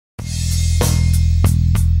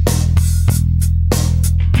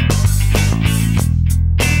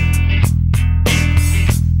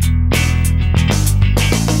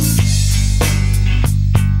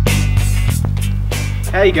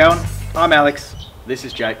How you going? I'm Alex. This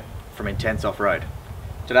is Jake from Intense Off-Road.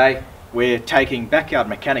 Today we're taking Backyard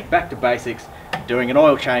Mechanic back to basics, doing an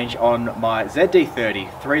oil change on my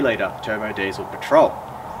ZD30 3-litre turbo diesel Patrol.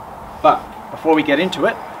 But before we get into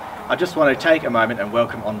it, I just want to take a moment and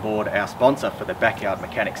welcome on board our sponsor for the Backyard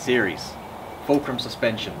Mechanic series, Fulcrum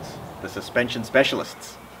Suspensions, the suspension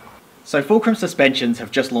specialists. So Fulcrum Suspensions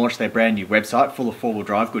have just launched their brand new website full of four-wheel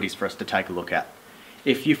drive goodies for us to take a look at.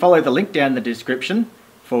 If you follow the link down in the description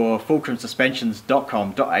for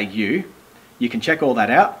fulcrumsuspensions.com.au, you can check all that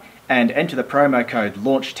out and enter the promo code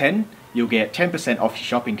LAUNCH10. You'll get 10% off your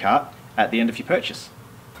shopping cart at the end of your purchase.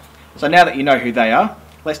 So now that you know who they are,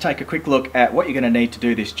 let's take a quick look at what you're going to need to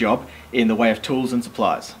do this job in the way of tools and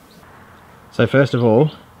supplies. So first of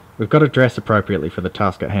all, we've got to dress appropriately for the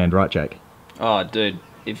task at hand, right Jake? Oh dude,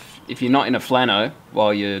 if you're not in a flannel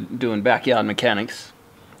while you're doing backyard mechanics,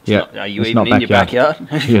 are you even in your backyard?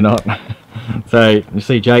 You're not. So you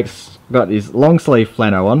see Jake's got his long sleeve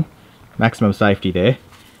flannel on, maximum safety there.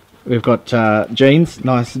 We've got jeans,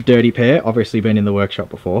 nice dirty pair, obviously been in the workshop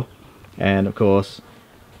before, and of course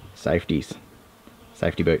safety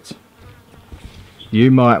boots. You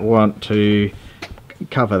might want to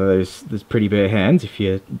cover those pretty bare hands if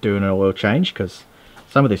you're doing an oil change, because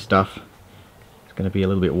some of this stuff is going to be a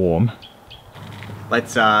little bit warm.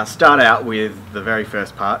 Let's start out with the very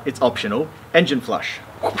first part. It's optional. Engine flush.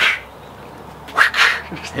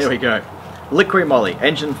 Here we go. Liqui Moly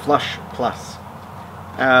Engine Flush Plus.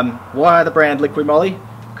 Why the brand Liqui Moly?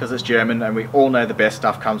 Because it's German and we all know the best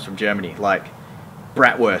stuff comes from Germany, like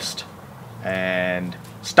Bratwurst and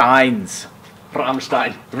Steins.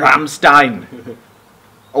 Rammstein.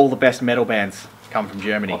 All the best metal bands come from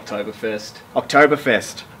Germany.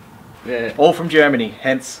 Oktoberfest. Yeah. All from Germany,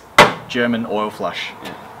 hence German oil flush.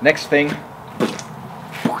 Yeah. Next thing,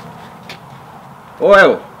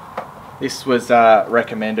 oil. This was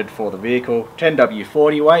recommended for the vehicle.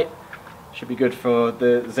 10W40 weight. Should be good for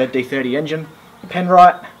the ZD30 engine.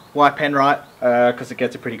 Penrite. Why Penrite? Because it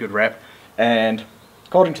gets a pretty good rep. And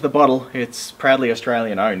according to the bottle, it's proudly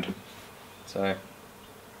Australian owned. So,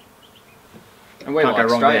 and we can't go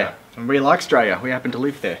wrong there. And we like Australia. We happen to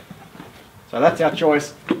live there. So that's our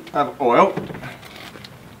choice of oil.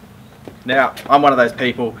 Now, I'm one of those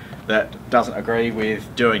people that doesn't agree with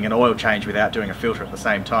doing an oil change without doing a filter at the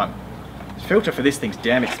same time. The filter for this thing's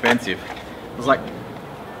damn expensive. It was like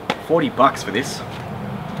 40 bucks for this.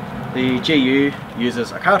 The GU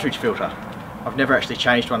uses a cartridge filter. I've never actually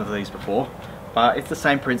changed one of these before, but it's the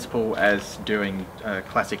same principle as doing a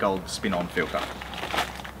classic old spin-on filter.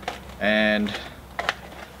 And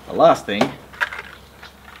the last thing,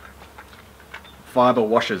 fibre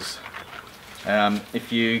washers.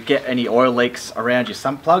 If you get any oil leaks around your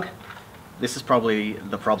sump plug, this is probably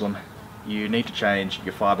the problem. You need to change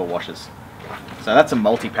your fibre washers. So that's a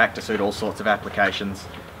multi-pack to suit all sorts of applications.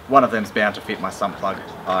 One of them's bound to fit my sump plug,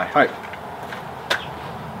 I hope.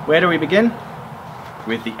 Where do we begin?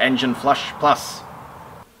 With the Engine Flush Plus.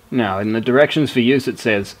 Now, in the directions for use it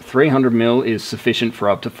says 300ml is sufficient for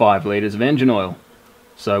up to 5 litres of engine oil.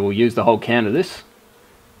 So we'll use the whole can of this.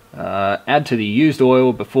 Add to the used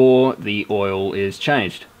oil before the oil is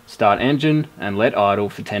changed. Start engine and let idle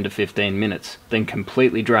for 10 to 15 minutes, then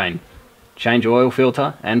completely drain. Change oil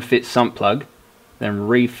filter and fit sump plug, then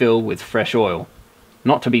refill with fresh oil.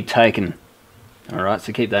 Not to be taken. Alright,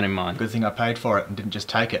 so keep that in mind. Good thing I paid for it and didn't just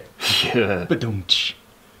take it. Yeah. Ba-dum-tsh.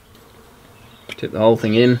 Tip the whole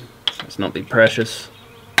thing in, so it's not be precious.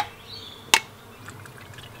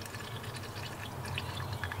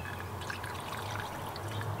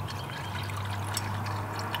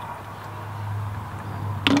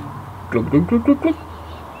 Glug, glug, glug, glug, glug.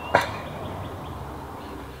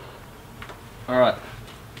 Alright,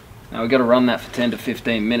 now we've got to run that for 10 to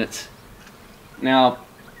 15 minutes. Now,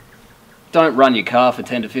 don't run your car for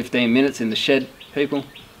 10 to 15 minutes in the shed, people.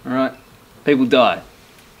 Alright, people die.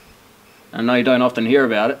 I know you don't often hear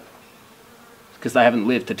about it, because they haven't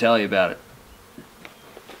lived to tell you about it.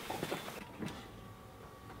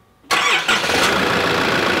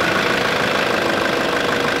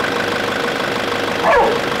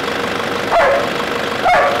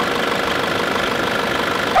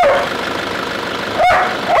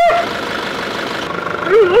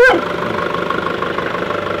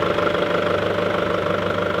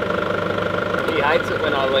 He hates it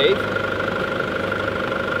when I leave.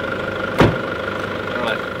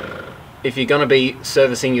 Alright. If you're going to be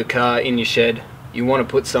servicing your car in your shed, you want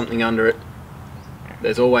to put something under it.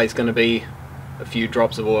 There's always going to be a few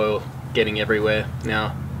drops of oil getting everywhere.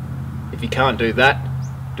 Now, if you can't do that,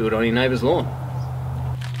 do it on your neighbour's lawn.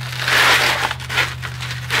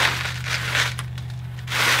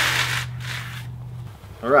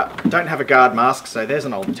 Don't have a guard mask, so there's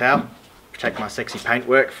an old towel. Protect my sexy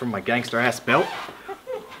paintwork from my gangster ass belt.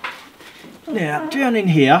 Now, down in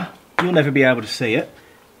here, you'll never be able to see it,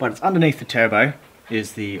 but it's underneath the turbo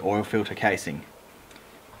is the oil filter casing.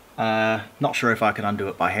 Not sure if I can undo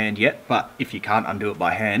it by hand yet, but if you can't undo it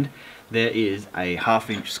by hand, there is a 1/2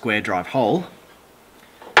 inch square drive hole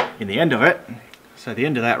in the end of it, so the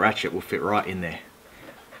end of that ratchet will fit right in there.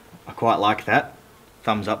 I quite like that.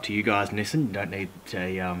 Thumbs up to you guys, Nissan. You don't need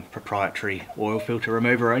a proprietary oil filter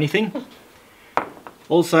remover or anything.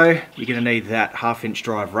 Also, you're going to need that 1/2 inch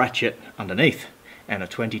drive ratchet underneath and a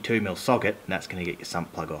 22mm socket, and that's going to get your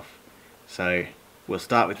sump plug off. So we'll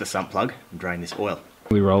start with the sump plug and drain this oil.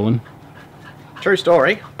 We rolling? True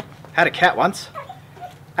story. Had a cat once.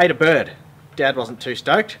 Ate a bird. Dad wasn't too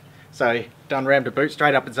stoked, so he done rammed a boot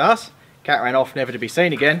straight up its ass. Cat ran off, never to be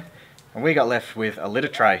seen again, and we got left with a litter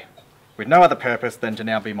tray with no other purpose than to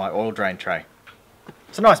now be my oil drain tray.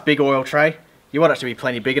 It's a nice big oil tray. You want it to be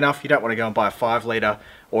plenty big enough. You don't want to go and buy a 5 litre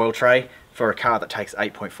oil tray for a car that takes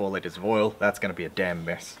 8.4 litres of oil. That's going to be a damn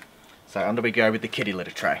mess. So under we go with the kitty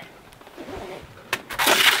litter tray.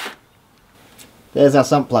 There's our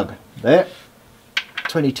sump plug. There.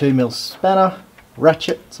 22mm spanner.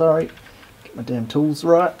 Ratchet, sorry. Get my damn tools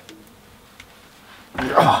right.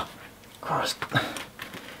 Oh, Christ.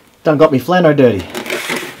 Done got me flannel dirty.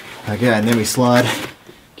 Okay, and then we slide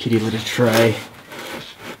kitty litter tray.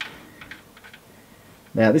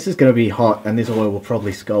 Now this is going to be hot and this oil will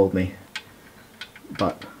probably scald me,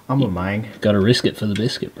 but I'm a mang. Gotta risk it for the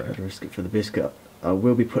biscuit, bro. Gotta risk it for the biscuit. I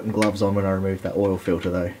will be putting gloves on when I remove that oil filter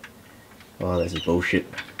though. Oh, this is bullshit.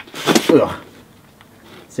 Ugh.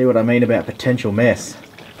 See what I mean about potential mess.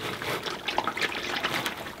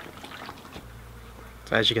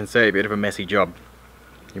 So as you can see, a bit of a messy job.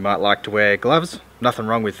 You might like to wear gloves. Nothing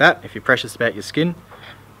wrong with that if you're precious about your skin.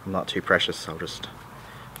 I'm not too precious, so I'll just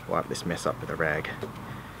wipe this mess up with a rag.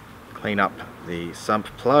 Clean up the sump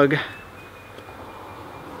plug.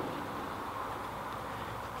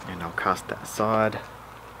 And I'll cast that aside.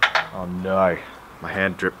 Oh no, my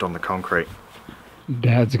hand dripped on the concrete.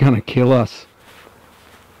 Dad's gonna kill us.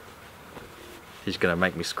 He's gonna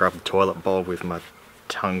make me scrub the toilet bowl with my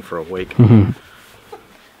tongue for a week.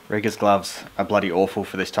 Rigger's gloves are bloody awful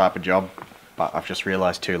for this type of job, but I've just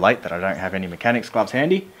realised too late that I don't have any mechanics gloves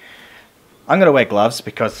handy. I'm going to wear gloves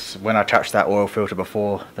because when I touched that oil filter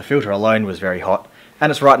before, the filter alone was very hot,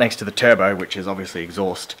 and it's right next to the turbo, which is obviously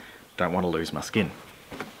exhaust. Don't want to lose my skin.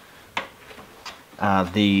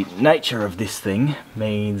 The nature of this thing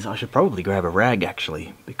means I should probably grab a rag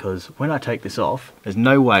actually, because when I take this off, there's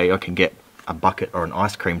no way I can get a bucket or an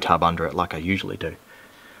ice cream tub under it like I usually do.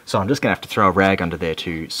 So I'm just going to have to throw a rag under there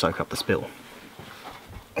to soak up the spill.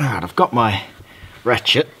 Alright, I've got my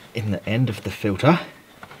ratchet in the end of the filter.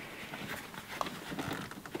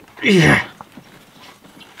 Yeah.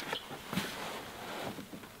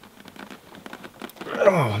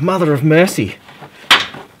 Oh, mother of mercy.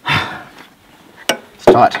 It's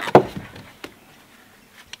tight.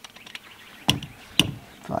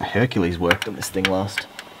 Like Hercules worked on this thing last.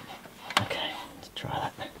 Okay, let's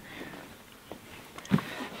try that.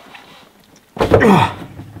 Oh,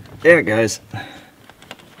 there it goes.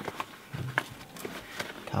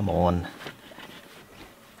 Come on.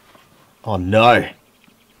 Oh no.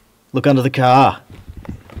 Look under the car.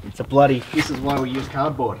 It's a bloody... This is why we use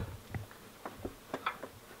cardboard.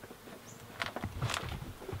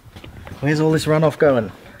 Where's all this runoff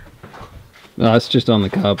going? No, it's just on the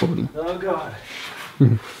cardboard. Oh god.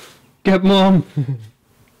 Get mom!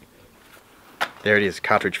 There it is,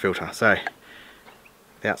 cartridge filter. So,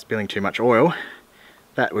 without spilling too much oil,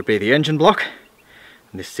 that would be the engine block.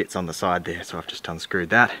 And this sits on the side there, so I've just unscrewed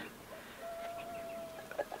that.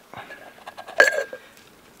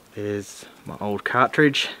 There's my old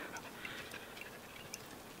cartridge.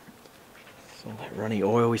 It's all that runny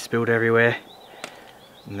oil we spilled everywhere.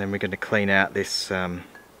 And then we're going to clean out this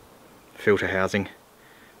filter housing,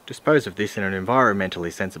 dispose of this in an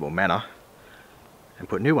environmentally sensible manner, and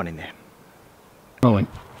put a new one in there. Rolling.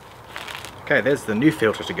 Okay, there's the new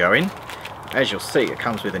filter to go in. As you'll see, it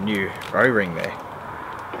comes with a new O-ring there.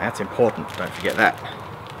 That's important, don't forget that.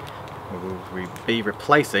 We will be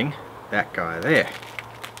replacing that guy there.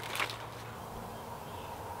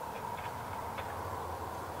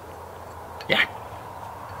 Yeah.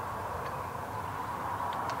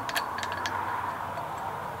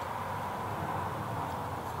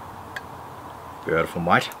 Beautiful,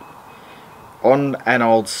 mate. On an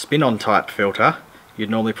old spin-on type filter, you'd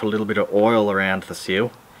normally put a little bit of oil around the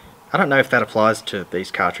seal. I don't know if that applies to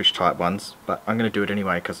these cartridge type ones, but I'm going to do it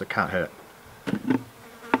anyway because it can't hurt.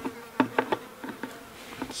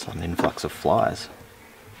 It's an influx of flies.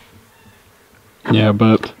 Yeah, I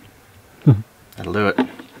burped. That'll do it.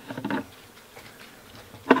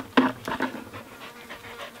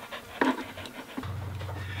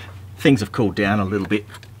 Things have cooled down a little bit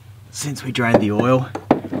since we drained the oil,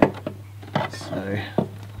 so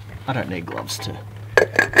I don't need gloves to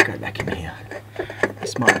go back in here.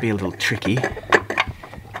 This might be a little tricky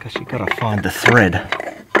because you've got to find the thread.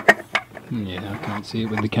 Yeah, I can't see it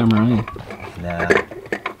with the camera, eh? Nah,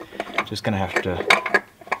 you're just gonna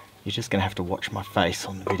have to watch my face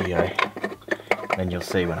on the video, then you'll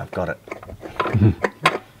see when I've got it.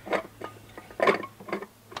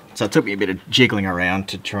 So it took me a bit of jiggling around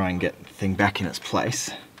to try and get the thing back in its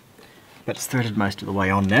place, but it's threaded most of the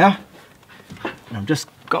way on now, and I've just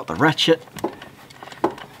got the ratchet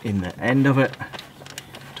in the end of it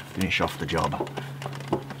to finish off the job.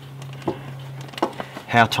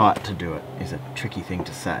 How tight to do it is a tricky thing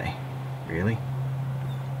to say, really.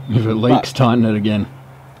 If it leaks, tighten it again.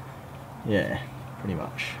 Yeah, pretty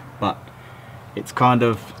much. But it's kind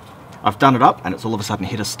of, I've done it up and it's all of a sudden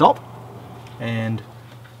hit a stop, and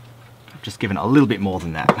I've just given it a little bit more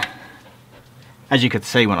than that. As you could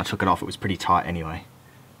see when I took it off, it was pretty tight anyway.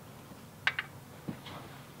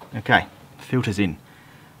 Okay, filter's in.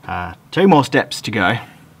 2 more steps to go.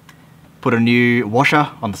 Put a new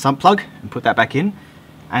washer on the sump plug and put that back in,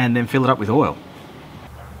 and then fill it up with oil.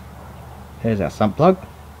 Here's our sump plug.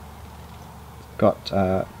 It's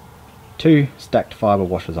got 2 stacked fibre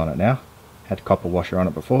washers on it now. Had a copper washer on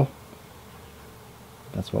it before.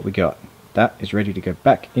 That's what we got. That is ready to go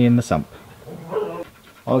back in the sump.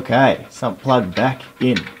 Okay, sump plug back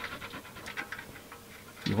in.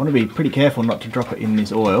 You want to be pretty careful not to drop it in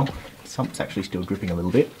this oil. The sump's actually still dripping a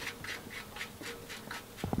little bit.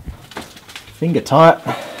 Finger tight.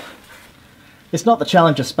 It's not the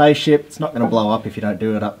Challenger spaceship. It's not going to blow up if you don't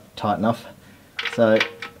do it up tight enough. So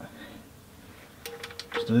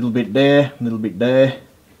just a little bit there, a little bit there,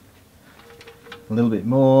 a little bit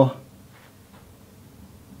more.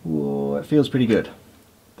 Whoa, it feels pretty good.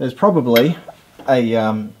 There's probably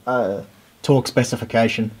a torque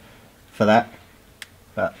specification for that,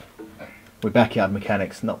 but we're backyard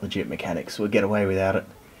mechanics, not legit mechanics. We'll get away without it.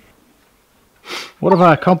 What have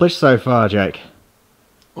I accomplished so far, Jake?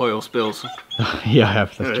 Oil spills. Yeah, I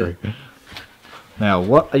have, that's true. Now,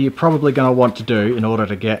 what are you probably going to want to do in order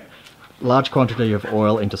to get large quantity of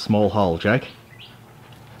oil into small hole, Jake?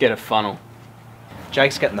 Get a funnel.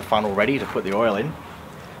 Jake's getting the funnel ready to put the oil in.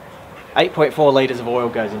 8.4 litres of oil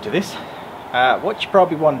goes into this. What you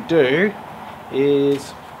probably want to do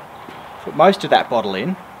is put most of that bottle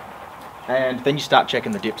in, and then you start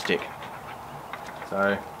checking the dipstick.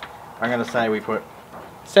 So I'm going to say we put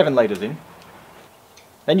 7 litres in.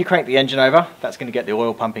 Then you crank the engine over. That's going to get the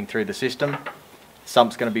oil pumping through the system. The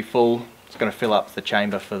sump's going to be full. It's going to fill up the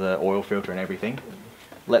chamber for the oil filter and everything.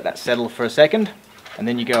 Let that settle for a second, and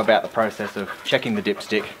then you go about the process of checking the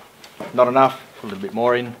dipstick. Not enough, put a little bit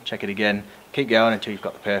more in, check it again. Keep going until you've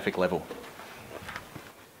got the perfect level.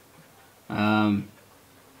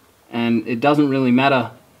 And it doesn't really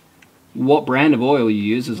matter what brand of oil you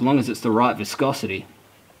use as long as it's the right viscosity.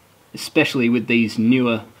 Especially with these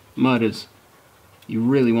newer motors, you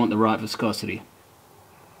really want the right viscosity.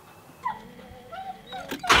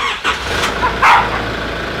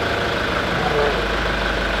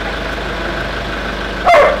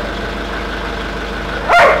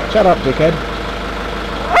 Shut up, dickhead.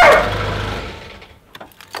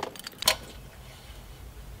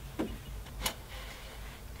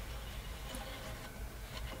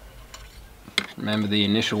 Remember, the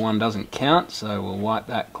initial one doesn't count, so we'll wipe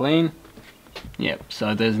that clean. Yep,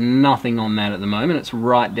 so there's nothing on that at the moment. It's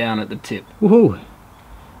right down at the tip. Woohoo!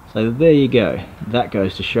 So there you go. That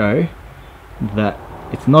goes to show that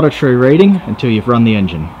it's not a true reading until you've run the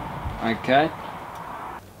engine. Okay.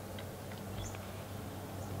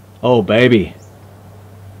 Oh baby.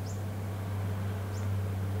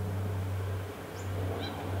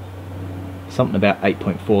 Something about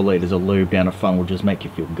 8.4 litres of lube down a funnel will just make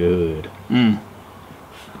you feel good.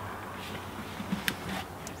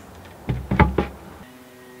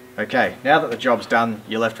 Okay, now that the job's done,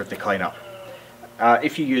 you're left with the cleanup.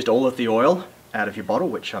 If you used all of the oil out of your bottle,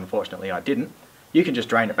 which unfortunately I didn't, you can just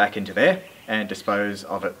drain it back into there and dispose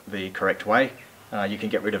of it the correct way. You can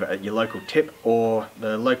get rid of it at your local tip, or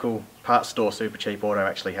the local parts store Super Cheap Auto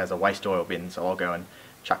actually has a waste oil bin, so I'll go and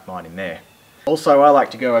chuck mine in there. Also, I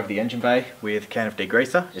like to go over the engine bay with a can of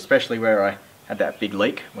degreaser, especially where I had that big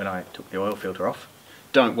leak when I took the oil filter off.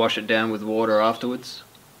 Don't wash it down with water afterwards.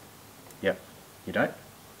 Yep. You don't?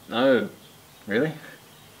 No. Really?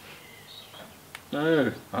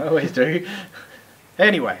 No. I always do.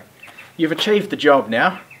 Anyway, you've achieved the job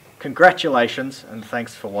now. congratulations and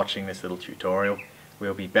thanks for watching this little tutorial.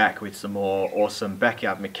 We'll be back with some more awesome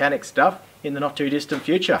backyard mechanic stuff in the not too distant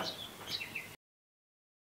future.